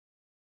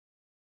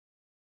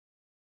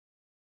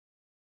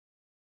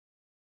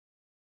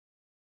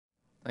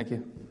Thank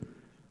you.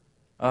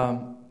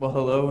 Well,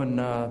 hello,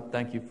 and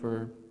thank you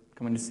for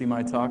coming to see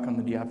my talk on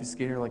the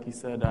Deobfuscator. Like you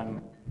said,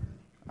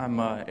 I'm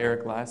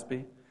Eric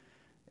Lasby,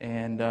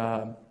 and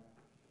the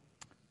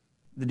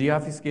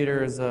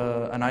Deobfuscator is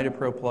an IDA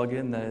Pro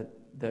plugin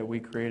that we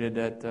created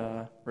at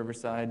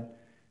Riverside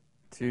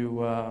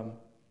to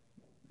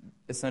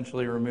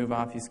essentially remove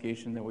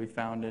obfuscation that we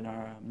found in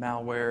our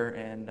malware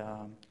and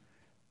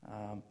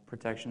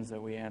protections that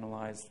we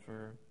analyzed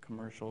for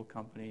commercial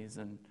companies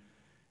and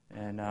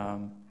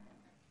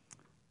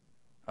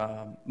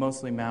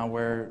mostly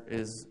malware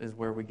is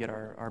where we get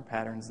our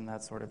patterns and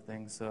that sort of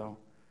thing, so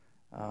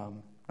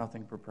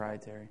nothing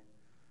proprietary.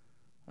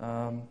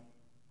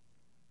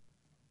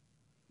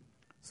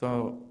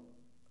 So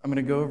I'm going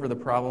to go over the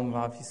problem of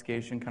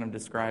obfuscation, kind of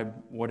describe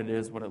what it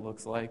is, what it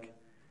looks like,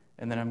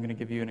 and then I'm going to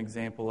give you an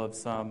example of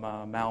some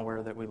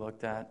malware that we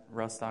looked at,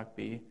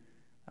 RustDocB.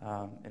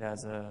 It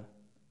has a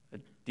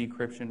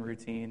decryption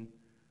routine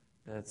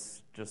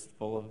that's just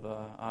full of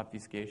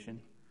obfuscation.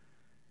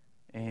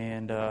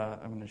 And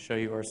I'm going to show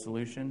you our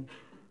solution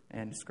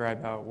and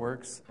describe how it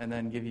works, and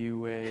then give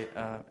you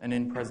an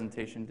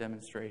in-presentation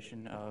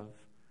demonstration of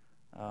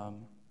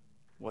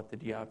what the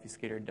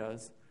Deobfuscator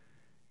does.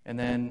 And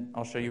then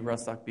I'll show you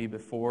RustDocB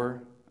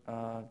before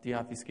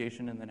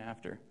deobfuscation and then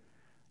after.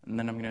 And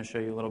then I'm going to show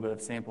you a little bit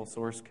of sample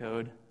source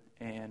code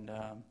and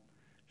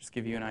just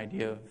give you an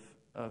idea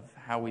of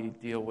how we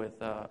deal with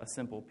a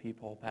simple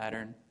peephole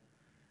pattern,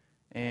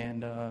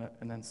 and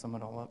then sum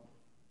it all up.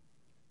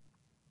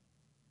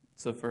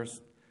 So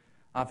first,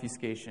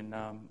 obfuscation.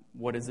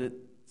 What is it?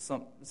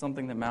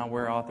 Something that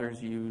malware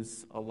authors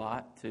use a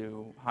lot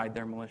to hide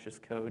their malicious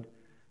code.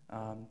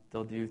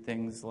 They'll do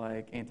things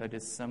like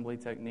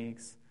anti-disassembly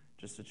techniques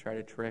just to try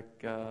to trick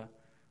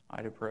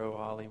IDA Pro,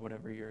 Ollie,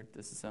 whatever your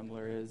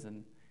disassembler is,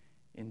 and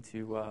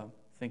into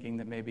thinking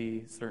that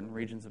maybe certain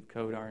regions of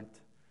code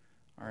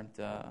aren't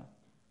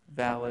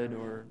valid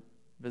or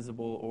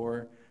visible,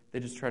 or they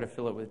just try to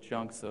fill it with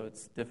junk so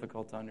it's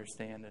difficult to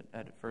understand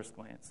at first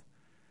glance.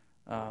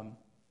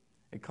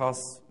 It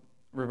costs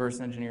reverse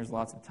engineers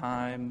lots of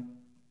time.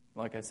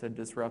 Like I said,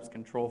 disrupts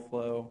control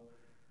flow.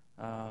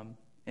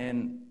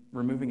 And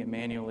removing it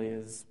manually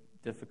is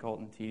difficult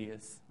and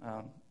tedious.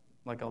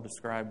 Like I'll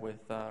describe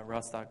with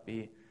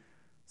RustDocB,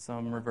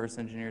 some reverse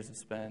engineers have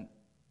spent,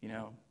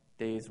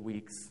 days,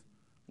 weeks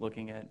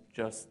looking at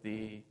just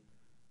the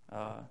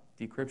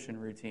decryption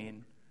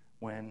routine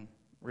when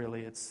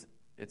really it's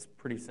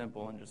pretty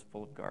simple and just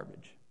full of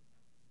garbage.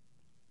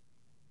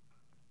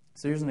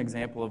 So here's an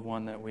example of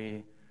one that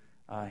we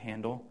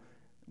handle.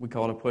 We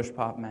call it a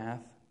push-pop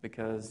math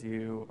because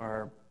you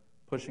are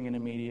pushing an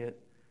immediate,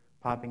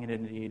 popping it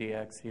into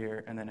EDX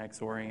here, and then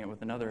XORing it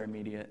with another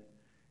immediate,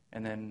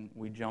 and then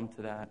we jump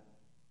to that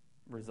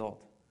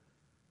result.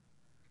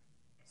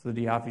 So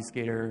the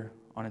Deobfuscator,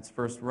 on its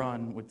first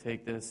run, would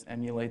take this,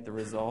 emulate the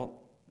result,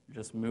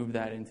 just move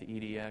that into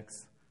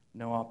EDX,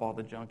 no-op all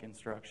the junk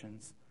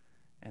instructions,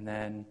 and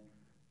then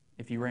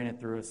if you ran it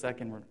through a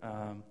second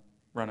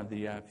run of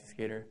the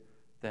Deobfuscator,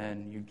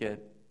 then you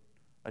get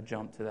a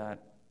jump to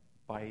that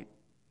byte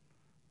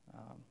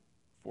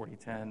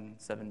 4010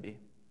 7B.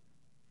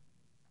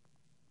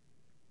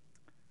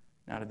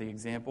 Now to the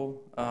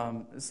example.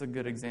 This is a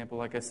good example.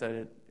 Like I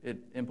said, it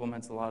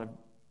implements a lot of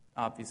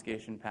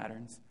obfuscation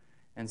patterns.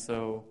 And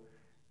so,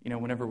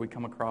 whenever we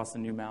come across a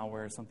new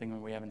malware, something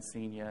that we haven't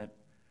seen yet,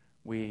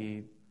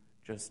 we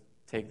just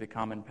take the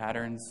common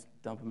patterns,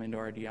 dump them into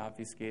our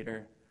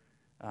Deobfuscator,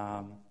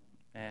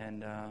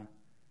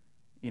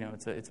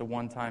 it's a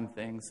one-time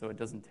thing, so it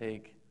doesn't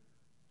take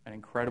an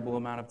incredible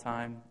amount of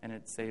time, and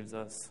it saves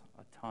us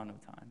a ton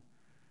of time.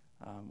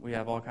 We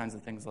have all kinds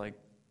of things like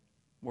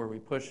where we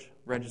push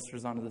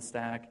registers onto the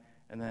stack,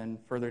 and then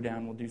further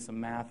down we'll do some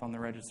math on the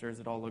registers.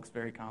 It all looks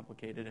very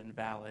complicated and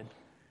valid,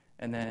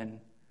 and then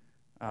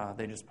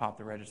they just pop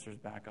the registers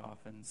back off.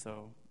 And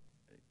so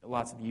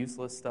lots of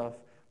useless stuff,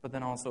 but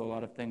then also a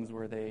lot of things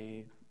where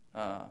they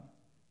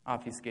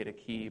obfuscate a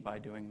key by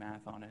doing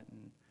math on it,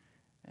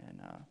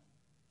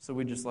 so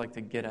we just like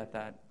to get at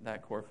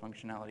that core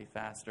functionality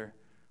faster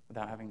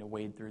without having to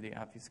wade through the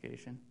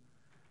obfuscation.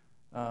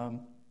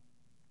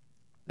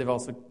 They've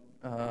also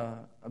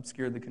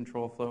obscured the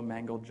control flow,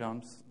 mangled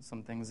jumps,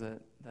 some things that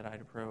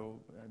IDA Pro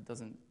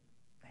doesn't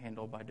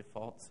handle by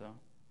default. So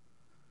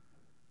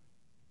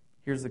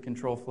here's the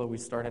control flow we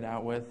started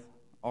out with,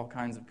 all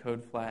kinds of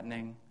code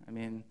flattening. I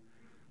mean,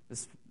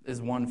 this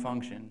is one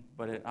function,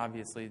 but it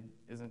obviously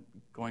isn't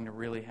going to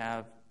really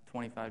have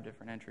 25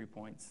 different entry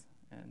points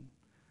and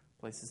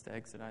places to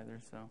exit either.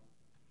 So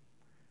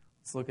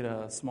let's look at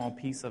a small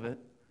piece of it.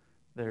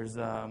 This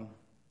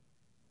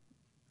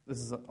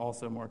is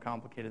also more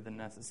complicated than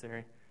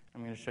necessary.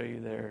 I'm going to show you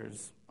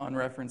there's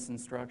unreferenced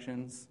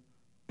instructions.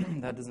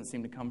 That doesn't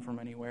seem to come from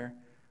anywhere.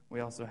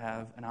 We also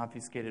have an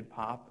obfuscated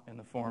pop in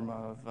the form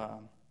of,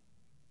 let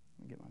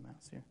me get my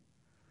mouse here.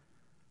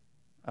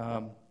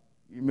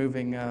 You're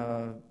moving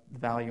the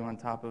value on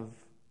top of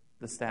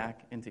the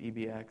stack into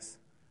EBX,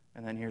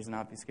 and then here's an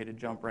obfuscated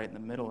jump right in the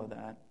middle of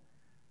that,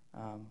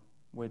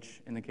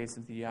 which in the case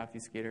of the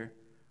Deobfuscator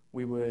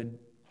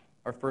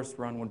our first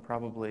run would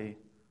probably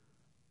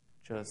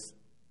just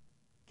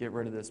get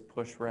rid of this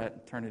push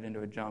ret, turn it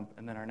into a jump,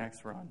 and then our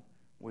next run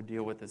would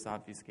deal with this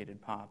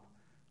obfuscated pop,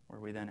 where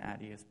we then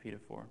add ESP to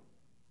 4.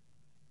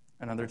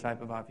 Another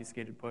type of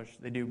obfuscated push,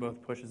 they do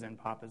both pushes and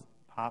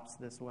pops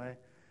this way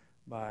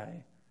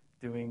by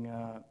doing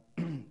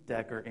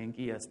DEC or ink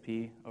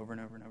ESP over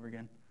and over and over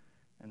again,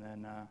 and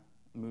then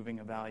moving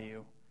a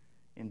value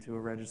into a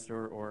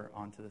register or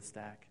onto the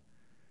stack.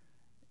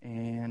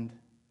 And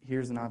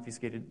here's an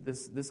obfuscated,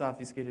 this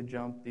obfuscated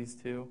jump, these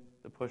two,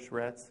 the push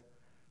rets,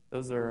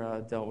 those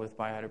are dealt with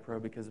by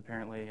IdaPro because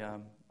apparently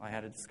I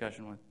had a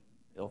discussion with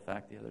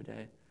Ilfac the other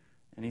day,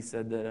 and he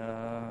said that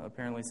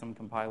apparently some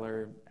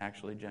compiler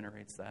actually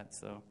generates that,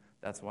 so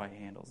that's why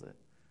he handles it.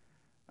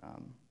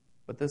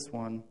 But this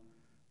one,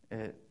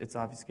 it's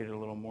obfuscated a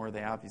little more.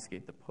 They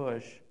obfuscate the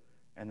push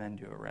and then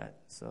do a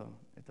ret, so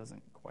it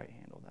doesn't quite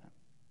handle that.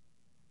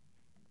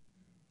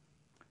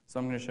 So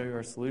I'm going to show you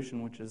our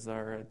solution, which is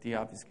our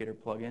Deobfuscator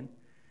plugin.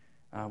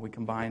 We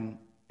combine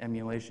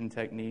emulation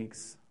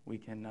techniques. We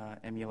can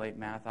emulate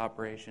math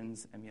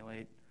operations,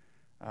 emulate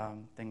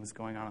things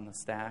going on in the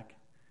stack.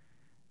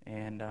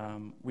 And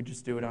we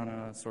just do it on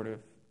a sort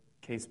of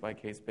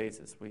case-by-case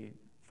basis. We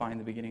find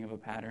the beginning of a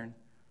pattern,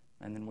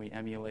 and then we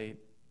emulate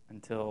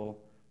until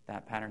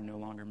that pattern no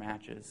longer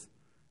matches.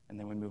 And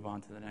then we move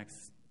on to the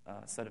next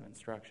set of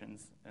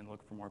instructions and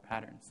look for more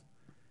patterns.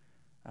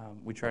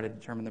 We try to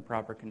determine the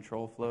proper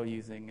control flow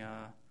using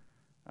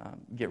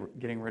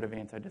getting rid of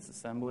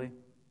anti-disassembly.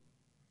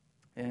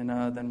 And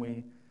then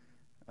we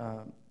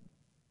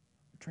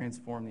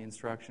transform the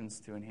instructions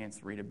to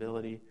enhance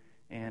readability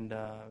and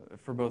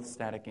for both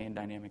static and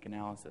dynamic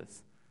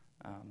analysis.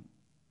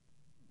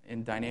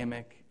 In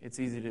dynamic, it's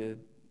easy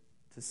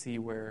to see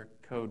where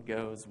code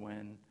goes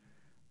when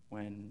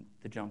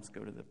the jumps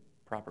go to the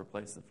proper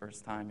place the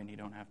first time and you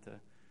don't have to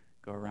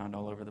go around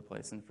all over the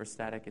place. And for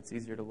static, it's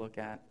easier to look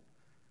at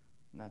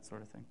and that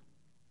sort of thing.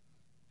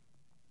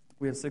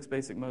 We have 6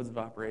 basic modes of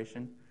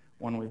operation.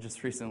 One we've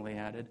just recently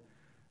added.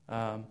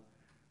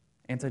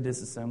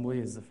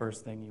 Anti-disassembly is the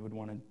first thing you would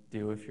want to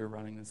do if you're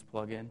running this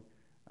plugin.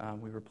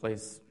 We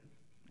replace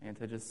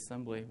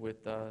anti-disassembly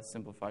with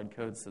simplified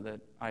code so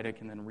that IDA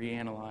can then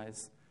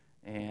reanalyze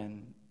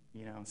and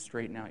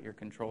straighten out your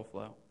control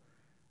flow.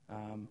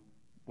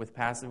 With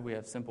passive, we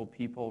have simple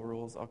p-pole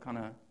rules. I'll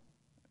kind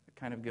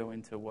of go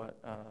into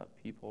what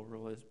p-pole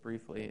rule is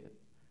briefly.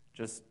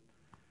 Just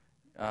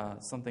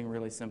something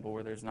really simple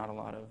where there's not a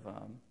lot of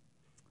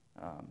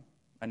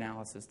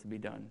analysis to be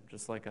done,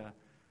 just like a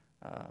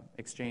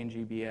exchange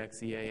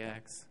EBX,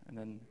 EAX, and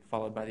then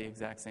followed by the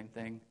exact same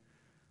thing.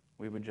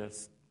 We would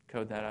just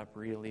code that up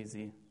real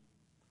easy,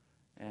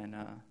 and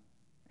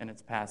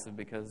it's passive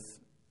because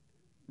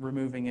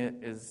removing it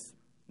is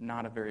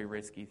not a very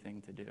risky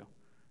thing to do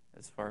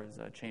as far as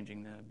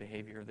changing the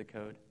behavior of the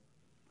code.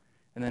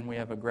 And then we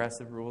have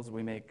aggressive rules.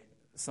 We make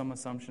some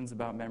assumptions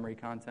about memory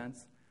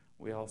contents.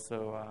 We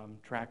also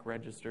track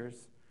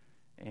registers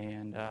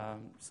and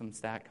some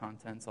stack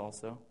contents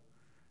also.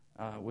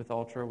 With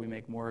Ultra, we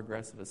make more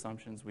aggressive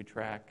assumptions. We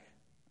track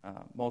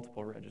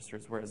multiple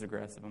registers, whereas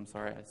aggressive, I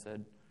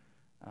said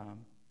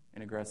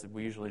in aggressive,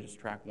 we usually just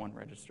track one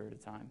register at a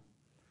time.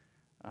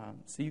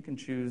 So you can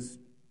choose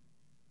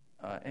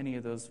any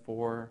of those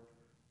 4,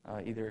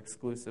 either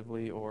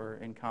exclusively or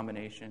in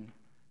combination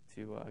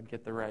to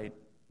get the right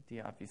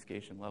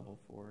deobfuscation level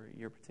for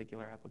your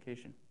particular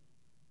application.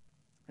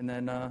 And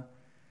then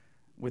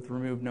with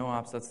remove no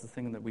ops, that's the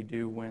thing that we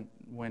do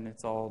when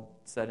it's all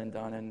said and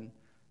done and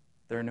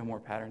there are no more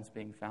patterns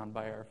being found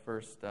by our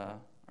first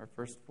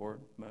 4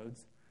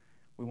 modes.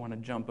 We want to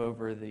jump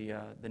over the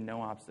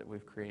no ops that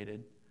we've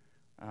created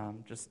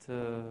just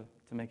to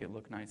make it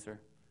look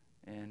nicer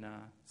and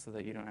so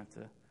that you don't have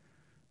to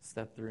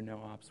step through no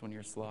ops when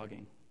you're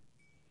slogging.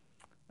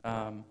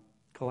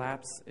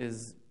 Collapse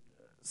is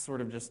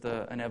sort of just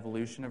an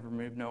evolution of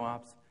remove no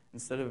ops.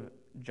 Instead of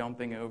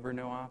jumping over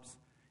no ops,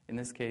 in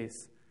this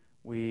case,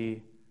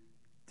 we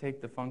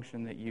take the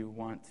function that you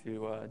want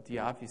to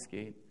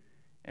deobfuscate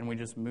and we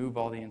just move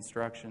all the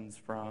instructions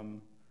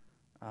from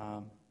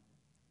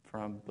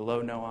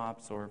below no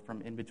ops or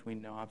from in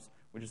between no ops.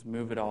 We just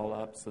move it all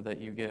up so that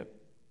you get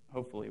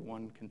hopefully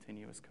one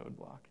continuous code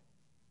block.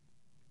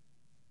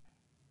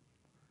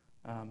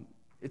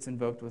 It's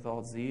invoked with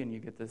Alt-Z and you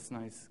get this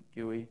nice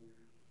GUI.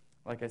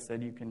 Like I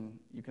said, you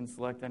can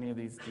select any of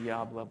these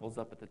deob levels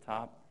up at the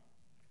top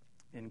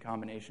in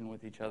combination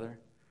with each other.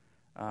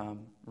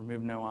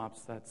 Remove no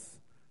ops, that's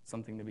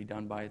something to be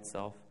done by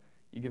itself.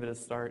 You give it a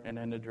start and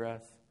end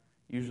address.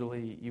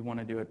 Usually you want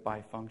to do it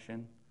by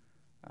function.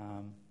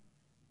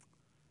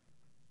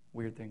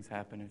 Weird things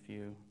happen if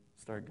you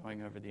start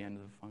going over the end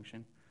of the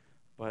function.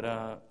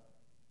 But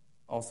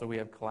also we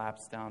have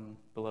collapse down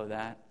below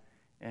that.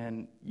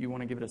 And you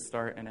want to give it a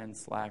start and end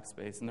slack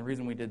space. And the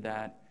reason we did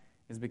that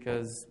is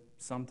because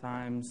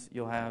sometimes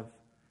you'll have,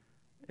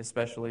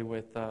 especially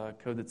with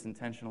code that's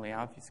intentionally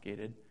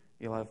obfuscated,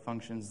 you'll have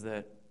functions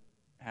that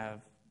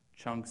have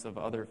chunks of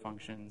other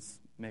functions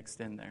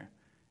mixed in there.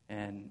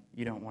 And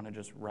you don't want to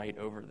just write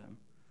over them.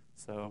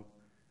 So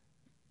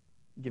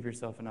give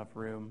yourself enough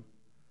room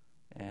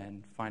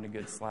and find a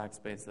good slack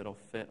space that'll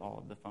fit all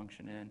of the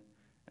function in,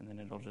 and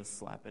then it'll just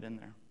slap it in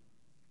there.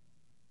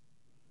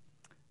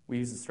 We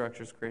use the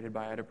structures created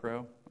by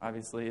IDAPRO.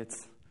 Obviously,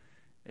 it's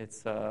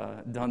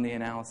done the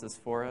analysis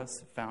for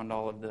us, found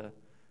all of the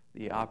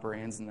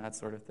operands and that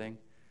sort of thing.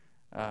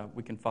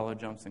 We can follow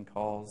jumps and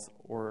calls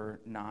or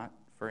not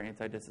for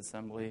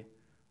anti-disassembly.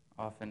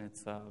 Often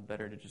it's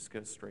better to just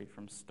go straight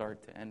from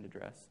start to end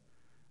address.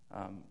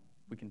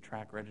 We can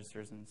track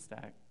registers and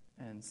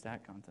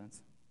stack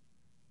contents.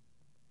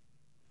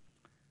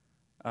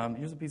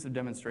 Here's a piece of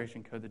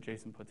demonstration code that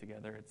Jason put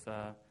together. It's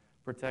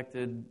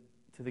protected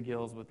to the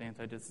gills with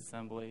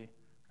anti-disassembly,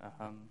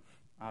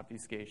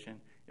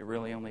 obfuscation. It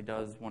really only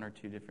does one or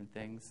two different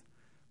things,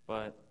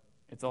 but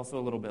it's also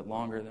a little bit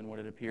longer than what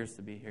it appears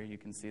to be here. You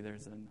can see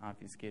there's an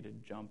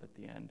obfuscated jump at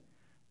the end.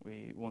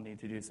 We will need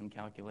to do some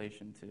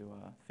calculation to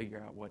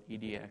figure out what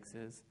EDX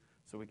is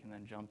so we can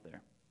then jump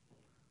there.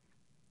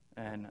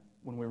 And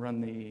when we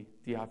run the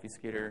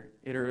Deobfuscator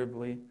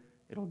iteratively,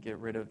 it'll get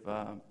rid of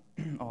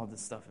all of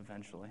this stuff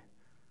eventually.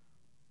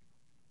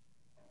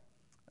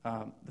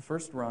 The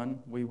first run,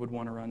 we would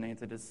want to run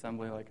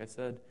anti-disassembly, like I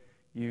said.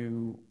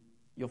 You'll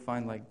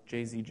find like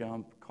JZ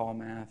jump, call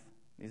math.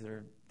 These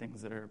are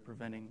things that are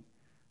preventing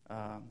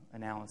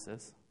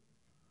analysis.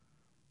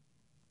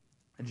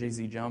 A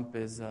JZ jump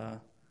is,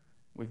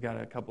 we've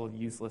got a couple of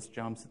useless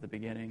jumps at the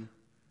beginning,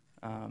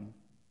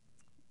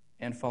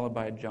 and followed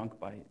by a junk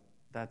byte.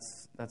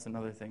 That's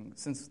another thing.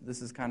 Since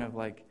this is kind of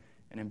like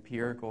an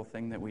empirical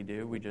thing that we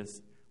do,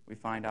 we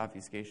find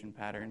obfuscation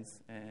patterns,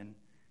 and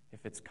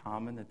if it's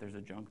common that there's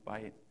a junk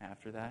byte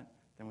after that,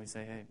 then we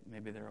say, hey,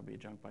 maybe there will be a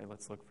junk byte.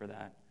 Let's look for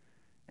that.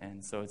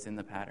 And so it's in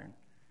the pattern.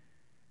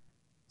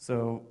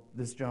 So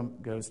this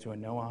jump goes to a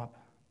no-op.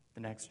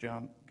 The next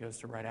jump goes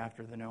to right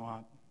after the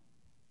no-op.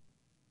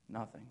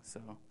 Nothing.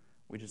 So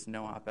we just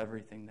no-op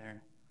everything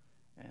there,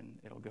 and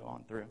it'll go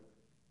on through.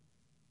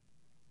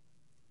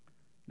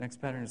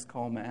 Next pattern is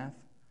call math.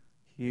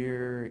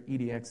 Here,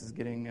 EDX is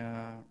getting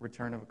a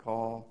return of a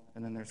call,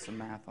 and then there's some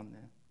math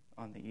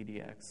on the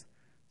EDX.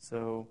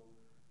 So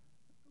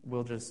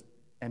we'll just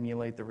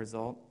emulate the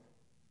result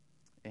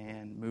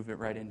and move it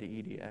right into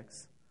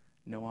EDX,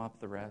 no-op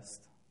the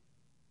rest,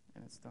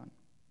 and it's done.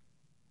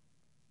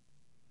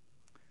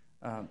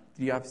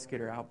 The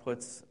Deobfuscator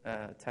outputs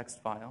a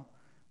text file,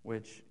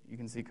 which you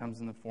can see comes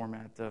in the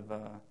format of,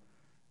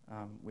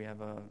 we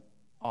have a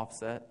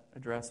offset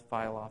address,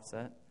 file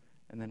offset,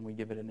 and then we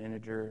give it an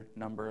integer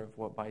number of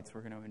what bytes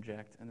we're going to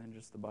inject, and then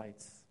just the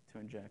bytes to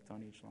inject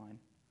on each line.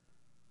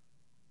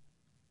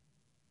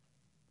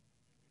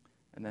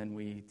 And then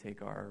we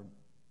take our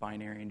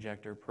binary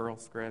injector Perl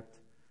script.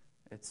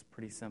 It's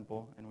pretty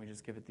simple, and we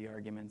just give it the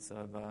arguments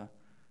of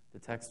the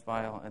text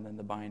file and then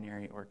the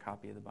binary or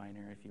copy of the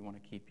binary if you want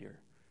to keep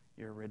your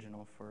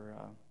original for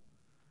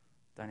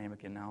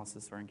dynamic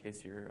analysis, or in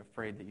case you're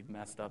afraid that you've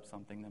messed up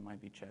something that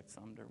might be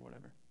checksummed or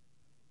whatever.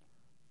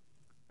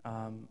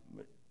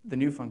 The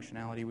new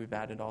functionality we've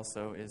added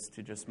also is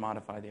to just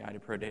modify the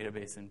IDAPRO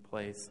database in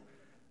place.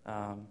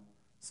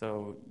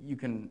 So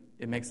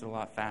it makes it a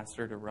lot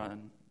faster to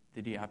run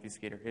the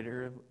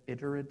Deobfuscator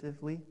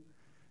iteratively,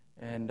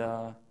 and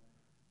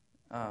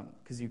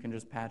because you can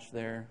just patch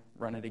there,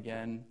 run it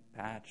again,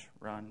 patch,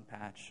 run,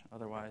 patch.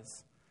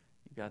 Otherwise,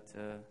 you got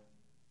to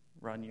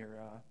run your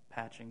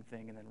patching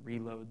thing and then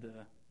reload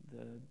the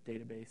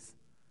database.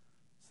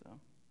 So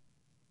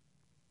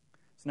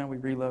now we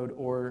reload,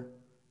 or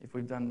if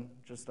we've done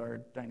just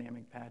our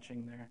dynamic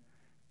patching there,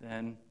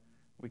 then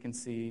we can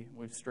see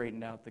we've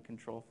straightened out the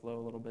control flow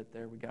a little bit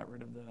there. We got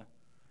rid of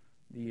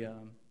the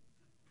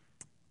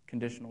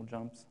conditional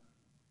jumps.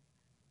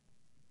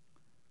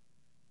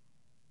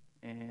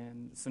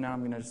 And so now I'm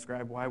going to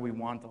describe why we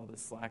want all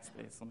this slack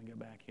space. Let me go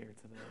back here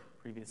to the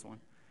previous one.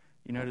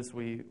 You notice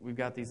we've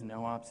got these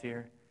no-ops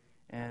here.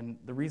 And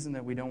the reason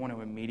that we don't want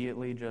to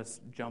immediately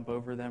just jump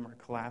over them or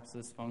collapse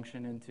this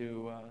function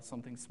into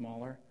something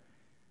smaller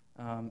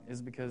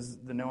is because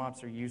the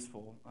no-ops are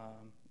useful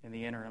in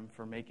the interim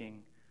for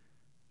making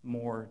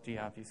more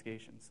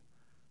deobfuscations.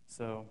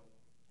 So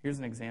here's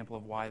an example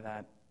of why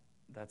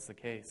that's the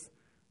case.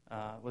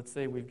 Let's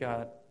say we've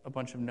got a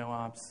bunch of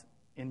no-ops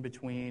in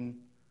between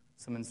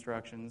some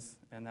instructions,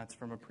 and that's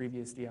from a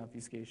previous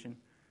deobfuscation.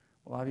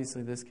 Well,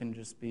 obviously this can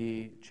just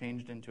be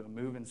changed into a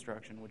move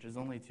instruction, which is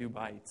only 2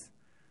 bytes.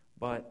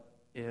 But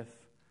if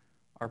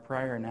our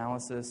prior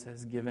analysis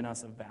has given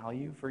us a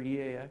value for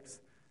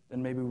EAX,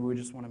 then maybe we would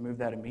just want to move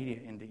that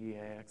immediate into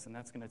EAX, and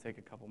that's going to take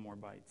a couple more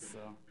bytes.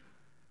 So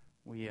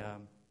we've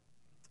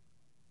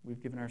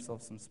given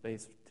ourselves some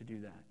space to do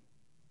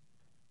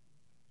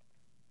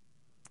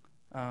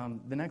that.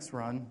 The next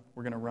run,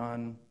 we're going to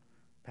run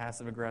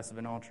passive, aggressive,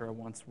 and ultra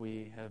once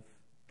we have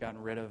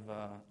gotten rid of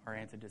our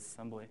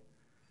anti-disassembly.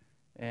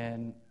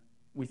 And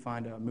we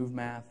find a move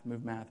math,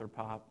 or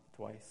pop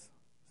twice.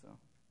 So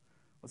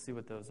let's see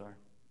what those are.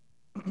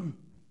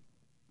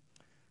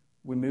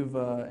 We move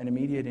an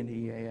immediate into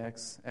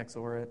EAX,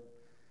 XOR it,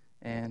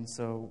 and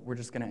so we're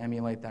just going to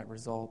emulate that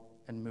result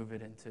and move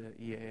it into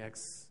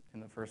EAX in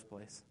the first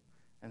place,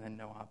 and then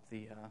no-op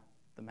the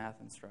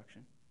math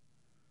instruction.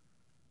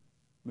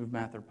 Move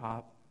math or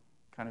pop,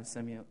 kind of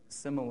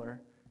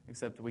similar,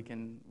 except we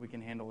can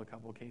handle a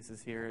couple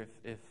cases here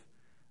if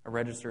a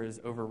register is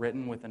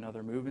overwritten with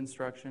another move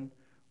instruction,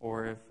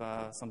 or if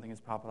something is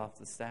popped off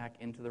the stack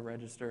into the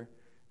register.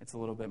 It's a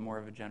little bit more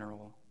of a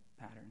general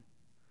pattern.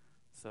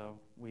 So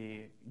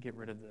we get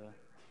rid of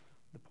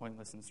the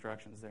pointless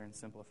instructions there and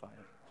simplify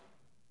it.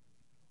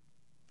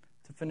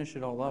 To finish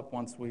it all up,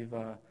 once we've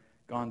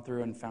gone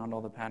through and found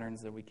all the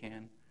patterns that we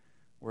can,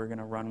 we're going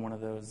to run one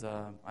of those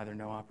either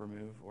no-op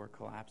remove or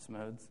collapse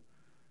modes.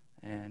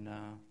 And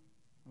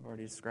I've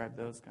already described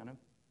those kind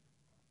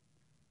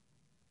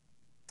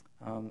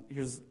of.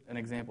 Here's an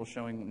example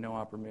showing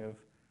no-op remove.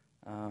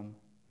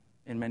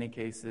 In many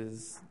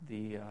cases,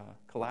 the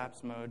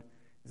collapse mode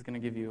is going to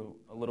give you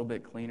a little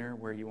bit cleaner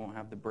where you won't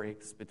have the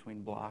breaks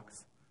between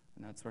blocks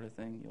and that sort of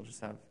thing. You'll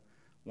just have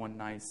one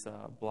nice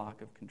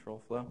block of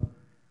control flow.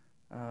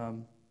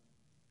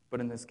 But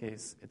in this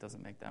case, it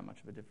doesn't make that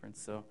much of a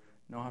difference. So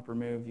no-op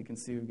remove, you can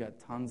see we've got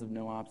tons of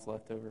no-ops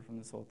left over from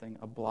this whole thing.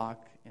 A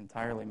block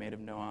entirely made of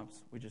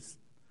no-ops. We just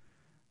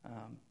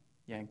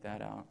yank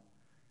that out.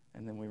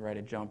 And then we write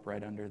a jump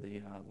right under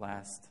the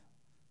last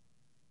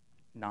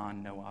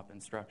non-no-op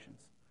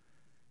instructions.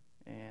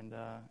 And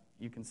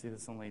you can see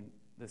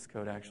this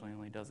code actually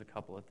only does a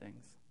couple of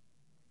things.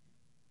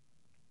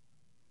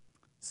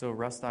 So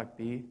Rustock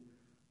B,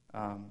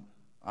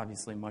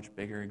 obviously much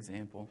bigger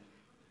example.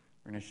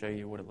 We're going to show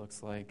you what it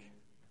looks like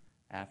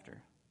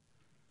after.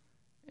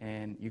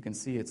 And you can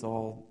see it's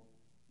all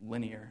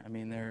linear. I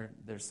mean,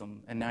 there's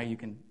some, and now you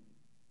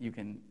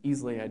can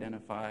easily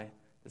identify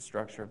the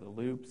structure of the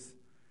loops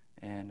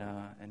and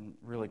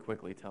really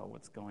quickly tell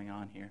what's going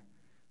on here.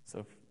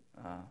 So,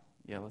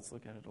 let's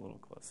look at it a little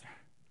closer.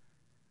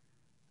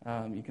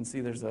 You can see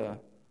there's an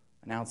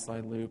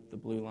outside loop, the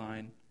blue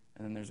line,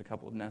 and then there's a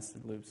couple of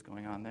nested loops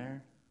going on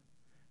there.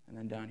 And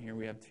then down here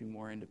we have two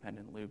more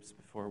independent loops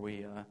before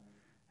we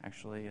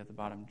actually at the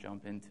bottom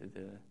jump into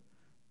the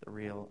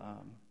real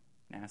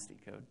nasty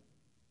code.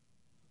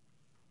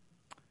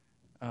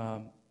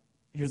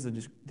 Here's the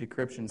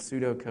decryption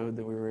pseudocode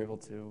that we were able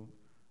to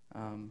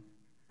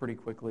pretty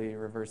quickly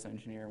reverse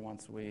engineer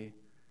once we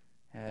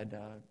had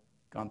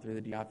gone through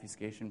the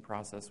deobfuscation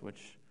process,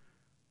 which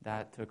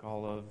that took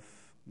all of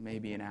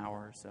maybe an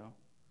hour or so.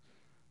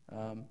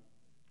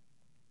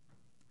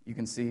 You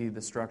can see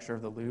the structure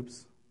of the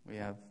loops. We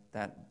have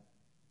that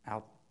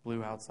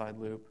blue outside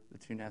loop, the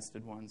two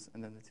nested ones,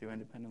 and then the two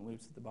independent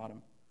loops at the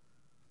bottom.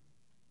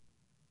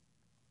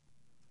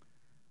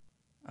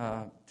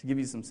 To give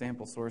you some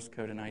sample source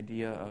code, an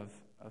idea of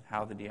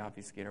how the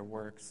Deobfuscator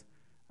works,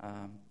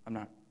 I'm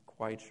not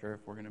quite sure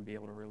if we're going to be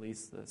able to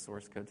release the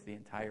source code to the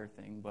entire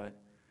thing, but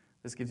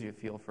this gives you a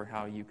feel for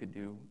how you could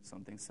do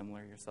something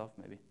similar yourself,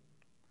 maybe.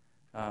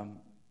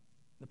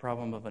 The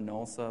problem of a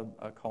null sub,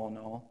 a call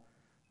null,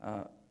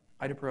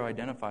 IDAPRO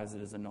identifies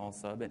it as a null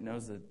sub. It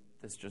knows that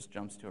this just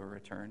jumps to a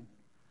return,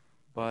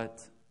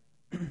 but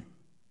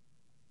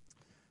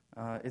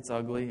it's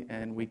ugly,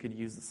 and we could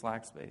use the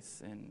slack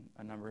space in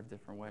a number of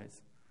different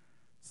ways.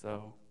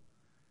 So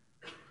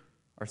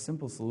our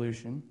simple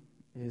solution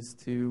is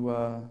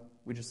to,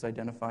 we just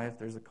identify if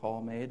there's a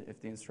call made,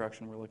 if the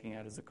instruction we're looking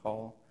at is a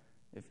call,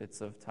 if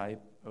it's of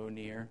type O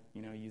near,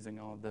 using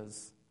all of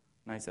those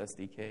nice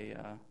SDK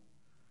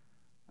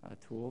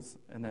tools.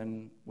 And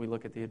then we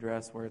look at the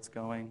address where it's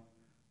going,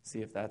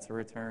 see if that's a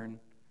return,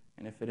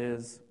 and if it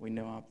is, we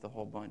no-op the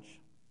whole bunch.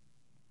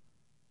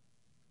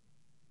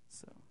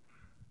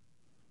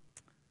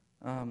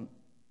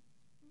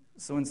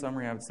 So in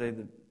summary, I would say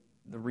that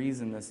the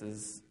reason this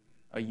is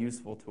a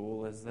useful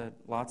tool is that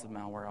lots of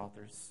malware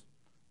authors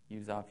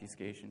use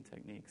obfuscation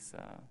techniques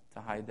to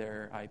hide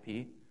their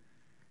IP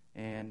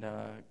and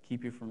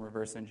keep you from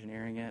reverse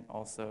engineering it,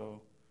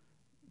 also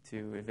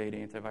to evade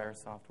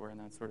antivirus software and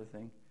that sort of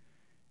thing.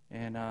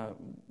 And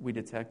we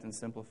detect and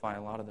simplify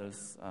a lot of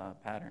those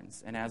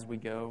patterns. And as we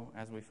go,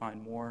 as we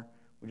find more,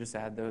 we just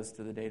add those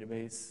to the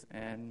database,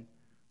 and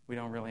we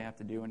don't really have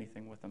to do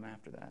anything with them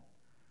after that.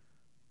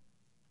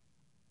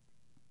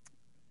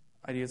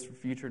 Ideas for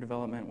future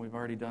development, we've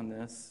already done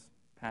this.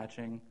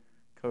 Patching,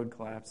 code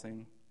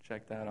collapsing,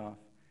 check that off.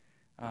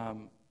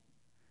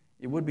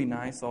 It would be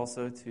nice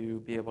also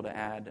to be able to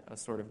add a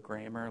sort of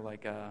grammar,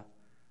 like a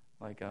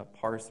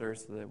parser,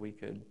 so that we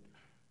could,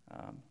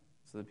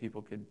 so that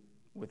people could,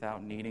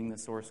 without needing the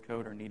source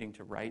code or needing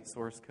to write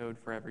source code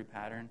for every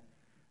pattern,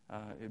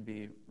 it'd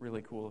be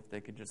really cool if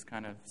they could just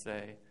kind of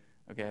say,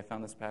 okay, I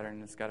found this pattern,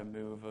 and it's got a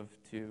move of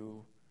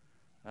two,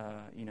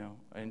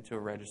 into a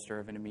register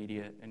of an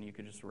immediate, and you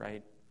could just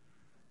write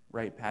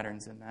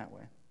patterns in that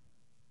way.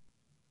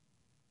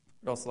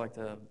 We'd also like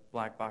to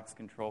black box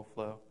control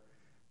flow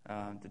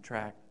to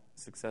track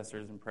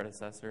successors and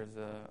predecessors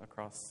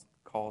across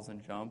calls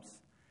and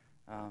jumps,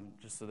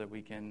 just so that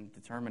we can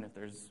determine if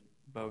there's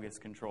bogus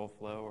control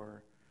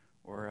flow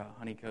or a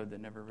honeycode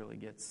that never really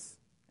gets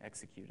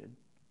executed.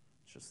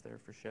 It's just there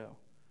for show.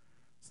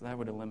 So that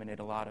would eliminate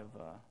a lot of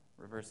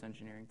reverse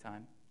engineering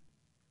time.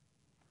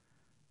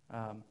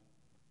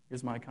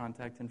 Here's my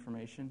contact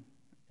information.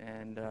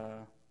 And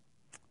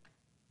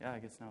yeah, I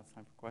guess now it's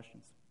time for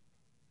questions.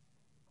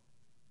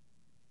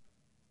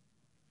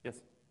 Yes?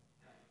 In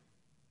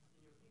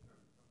your paper,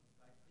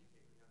 slide 3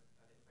 paper, you have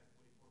identified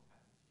 44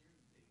 patterns. Here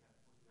you say you have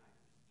 49.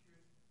 I'm just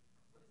curious,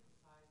 what is the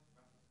size,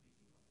 roughly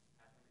speaking, of this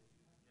pattern?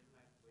 And do you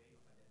have a generalized way of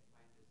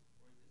identifying this?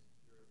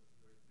 Or is this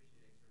your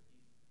intuition and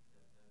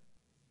expertise that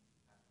sees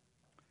this pattern?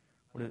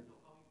 I'd like to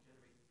know how you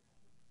generate this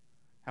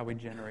pattern. How we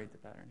generate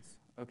the patterns.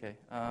 Okay.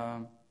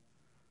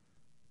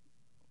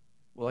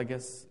 Well, I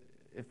guess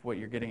if what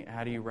you're getting,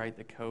 how do you write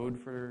the code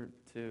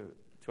to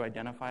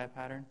identify a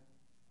pattern?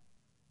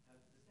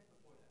 The step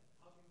before that,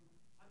 how do you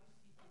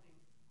see something?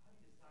 How do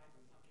you decide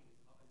when something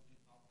is up and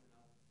up and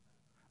up?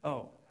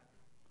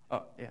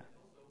 Yeah. And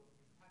also,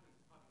 the pattern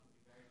probably could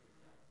be very good.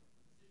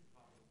 The decision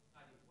problem of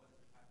deciding what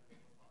is the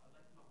pattern. I'd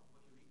like to know what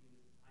your reasoning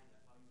is behind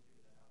that. How you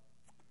figure that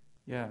out.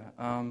 Yeah.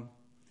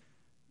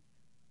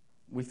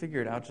 We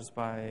figure it out just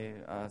by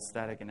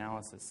static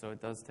analysis. So it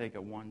does take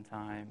a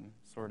one-time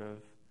sort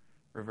of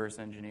reverse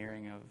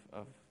engineering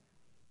of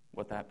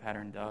what that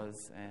pattern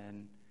does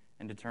and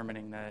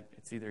determining that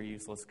it's either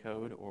useless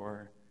code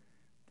or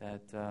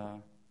that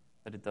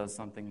it does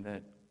something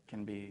that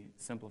can be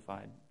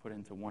simplified, put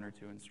into one or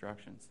two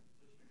instructions.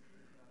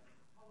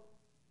 How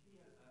can you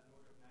have an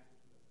order of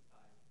magnitude of the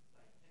size?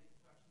 Like 10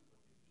 instructions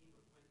or 15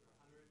 or 20 or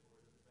 100, or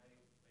does it vary?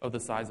 Oh, the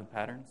size of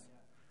patterns?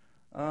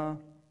 Yeah.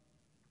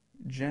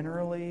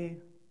 Generally,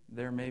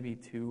 there may be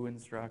two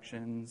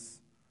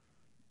instructions,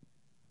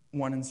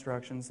 one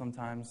instruction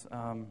sometimes.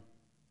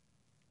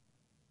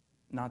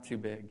 Not too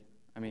big.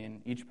 I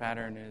mean, each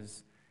pattern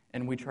is,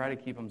 and we try to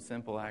keep them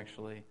simple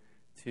actually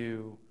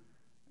to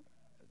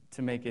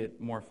make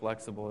it more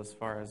flexible as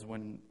far as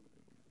when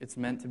it's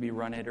meant to be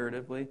run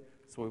iteratively.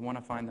 So we want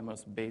to find the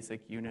most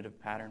basic unit of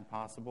pattern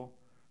possible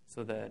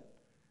so that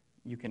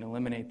you can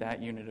eliminate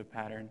that unit of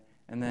pattern,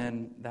 and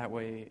then that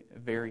way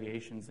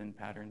variations in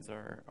patterns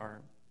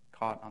are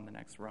caught on the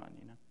next run,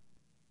 you know?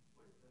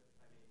 What is the, if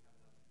I may have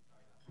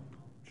another, sorry,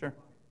 Sure.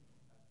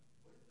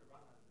 what is the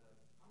run,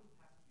 how many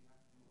passes do you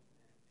have to do,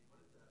 and what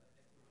is the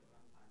estimated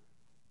runtime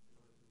in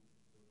order to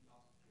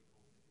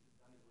deobfuscate the whole thing? Is it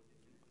done within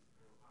minutes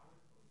or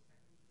hours or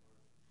seconds or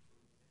what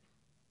would you say?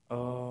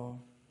 Oh,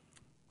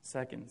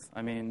 seconds.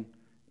 I mean,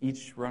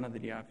 each run of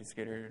the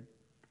Deobfuscator,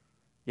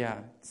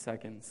 yeah,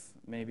 seconds,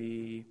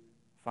 maybe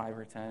 5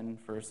 or 10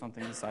 for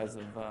something the size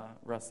of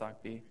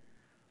Ruststock B.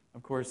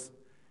 Of course,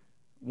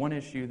 one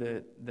issue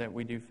that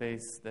we do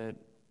face that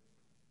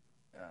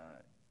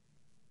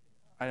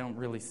I don't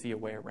really see a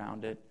way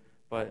around it,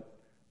 but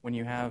when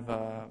you have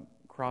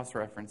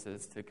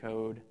cross-references to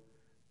code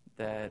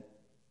that,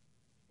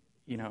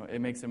 you know,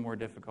 it makes it more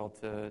difficult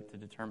to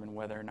determine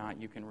whether or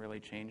not you can really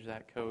change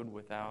that code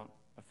without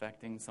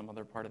affecting some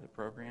other part of the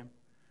program.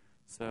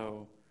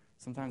 So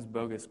sometimes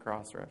bogus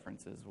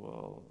cross-references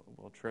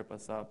will trip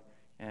us up.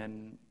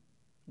 And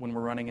when we're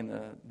running in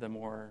the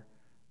more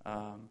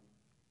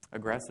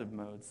aggressive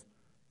modes,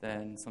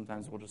 then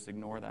sometimes we'll just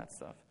ignore that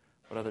stuff.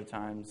 But other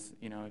times,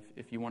 you know,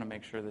 if you want to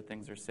make sure that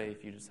things are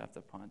safe, you just have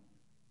to punt.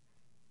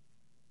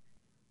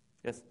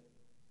 Yes?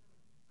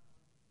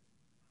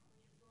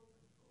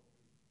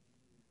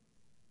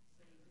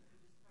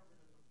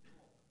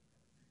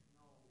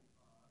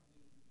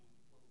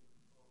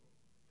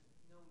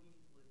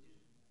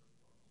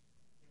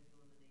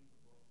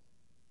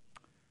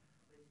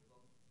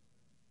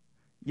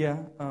 Yeah,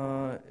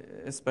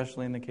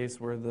 especially in the case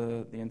where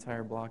the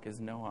entire block is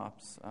no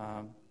ops.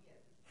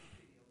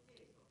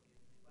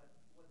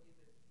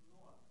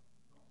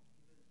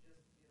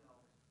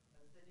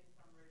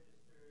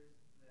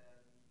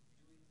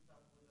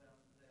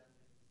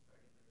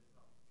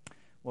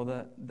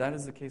 Well, that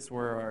is the case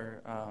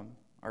where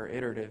our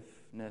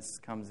iterativeness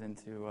comes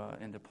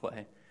into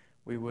play.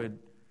 We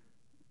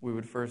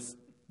would first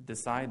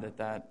decide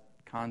that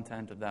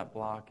content of that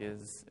block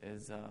is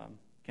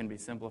can be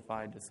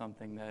simplified to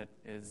something that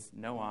is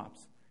no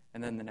ops,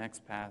 and then the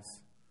next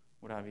pass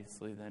would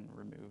obviously then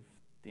remove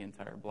the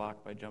entire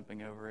block by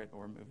jumping over it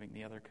or moving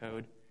the other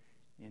code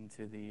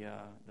into the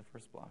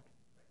first block.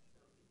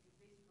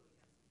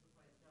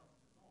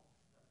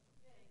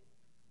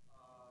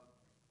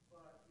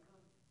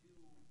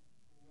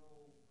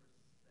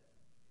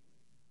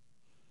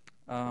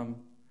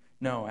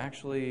 No,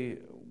 actually,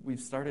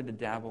 we've started to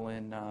dabble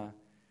in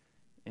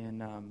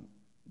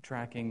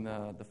tracking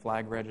the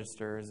flag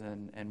registers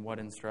and what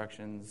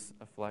instructions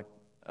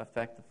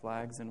affect the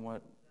flags in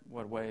what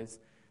ways,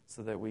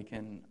 so that we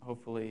can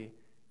hopefully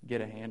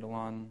get a handle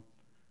on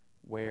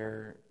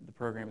where the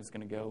program is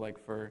going to go. Like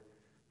for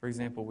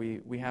example,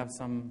 we have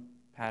some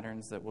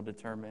patterns that will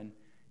determine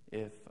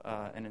if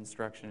an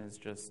instruction is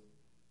just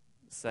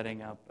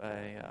setting up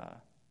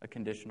a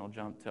conditional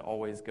jump to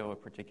always go a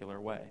particular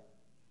way.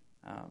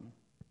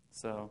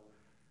 So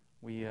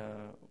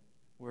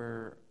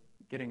we're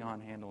getting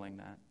on handling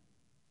that.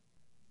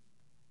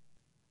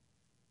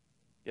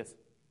 Yes? Have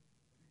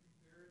you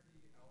compared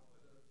the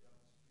output of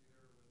Deobfuscator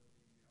with the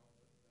output that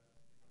X-ray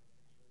says?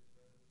 When you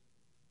actually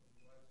X-ray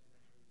says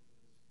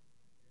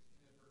it's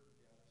inadvertent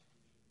Deobfuscator,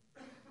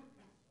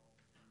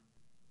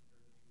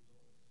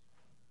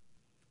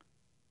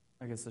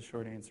 I guess the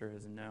short answer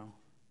is no.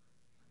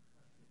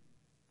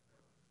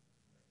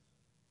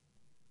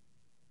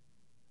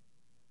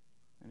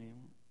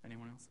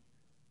 Anyone else?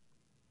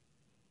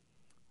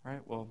 All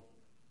right, well,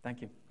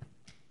 thank you.